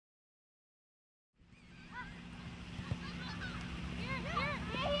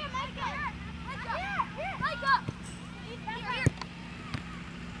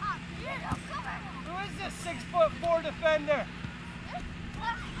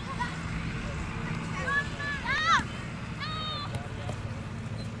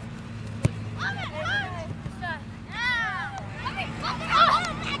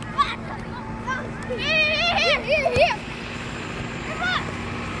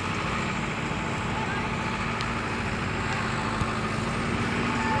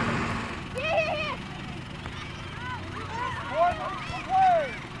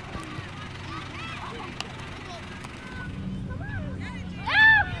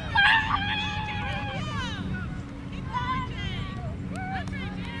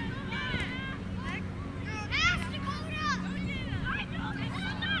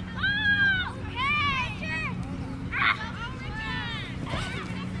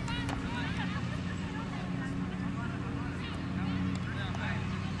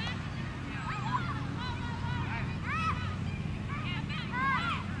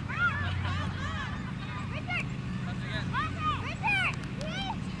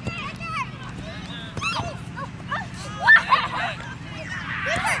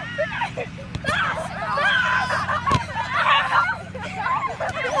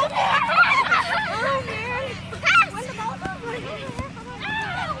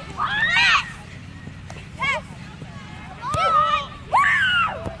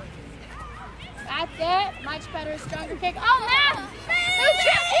stronger kick. Oh, man! Who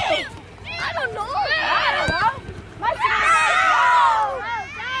tripped you? I don't know. My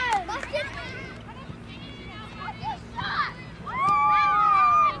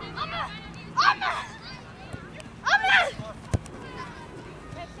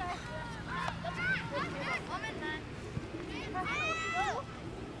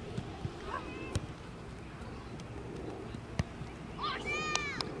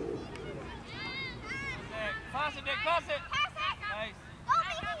Pass it, Nick, pass it! Nice.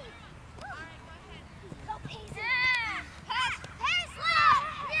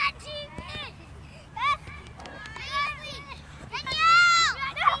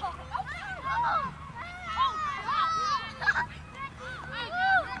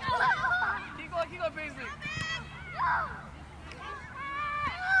 Keep going, Paisley.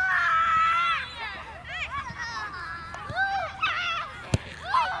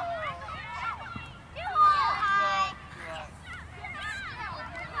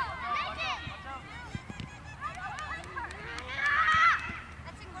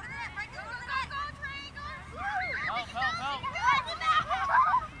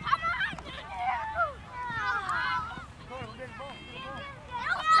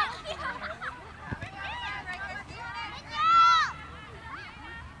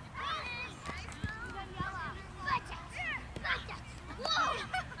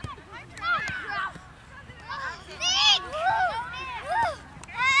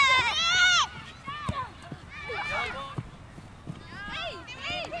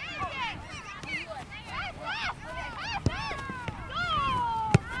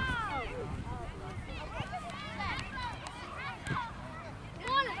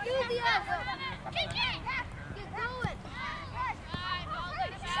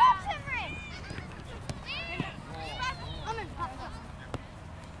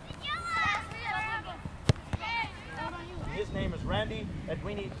 His name is Randy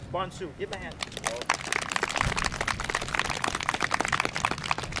Edwini Bonsu. Give him a hand.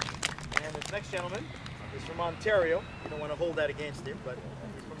 And this next gentleman is from Ontario. You don't want to hold that against him, but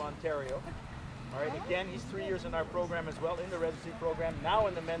he's from Ontario. All right, again, he's 3 years in our program as well, in the residency program, now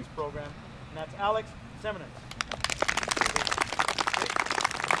in the men's program, and that's Alex Seminus.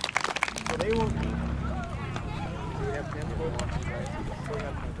 So they will... Do we have 10 to go?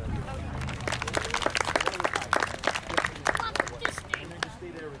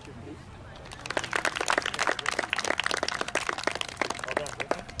 Stay there, Richard, please. Well done,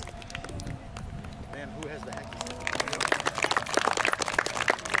 Richard. Man, who has the hacky stick?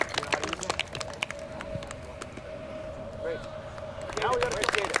 You know how to use it? Great. Now we got to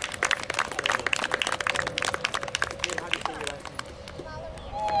skate it. Kate, how do you say your last name?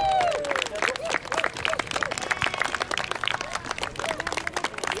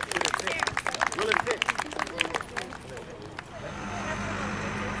 Will it fit?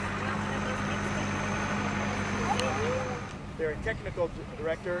 Their technical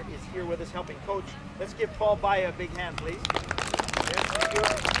director is here with us helping coach. Let's give Paul Baya a big hand, please. Yes, thank you.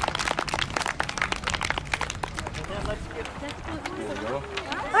 And then let's give... There you go.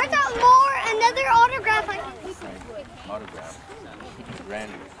 Where's that more? Another autograph. Autograph.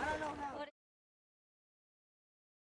 Randy.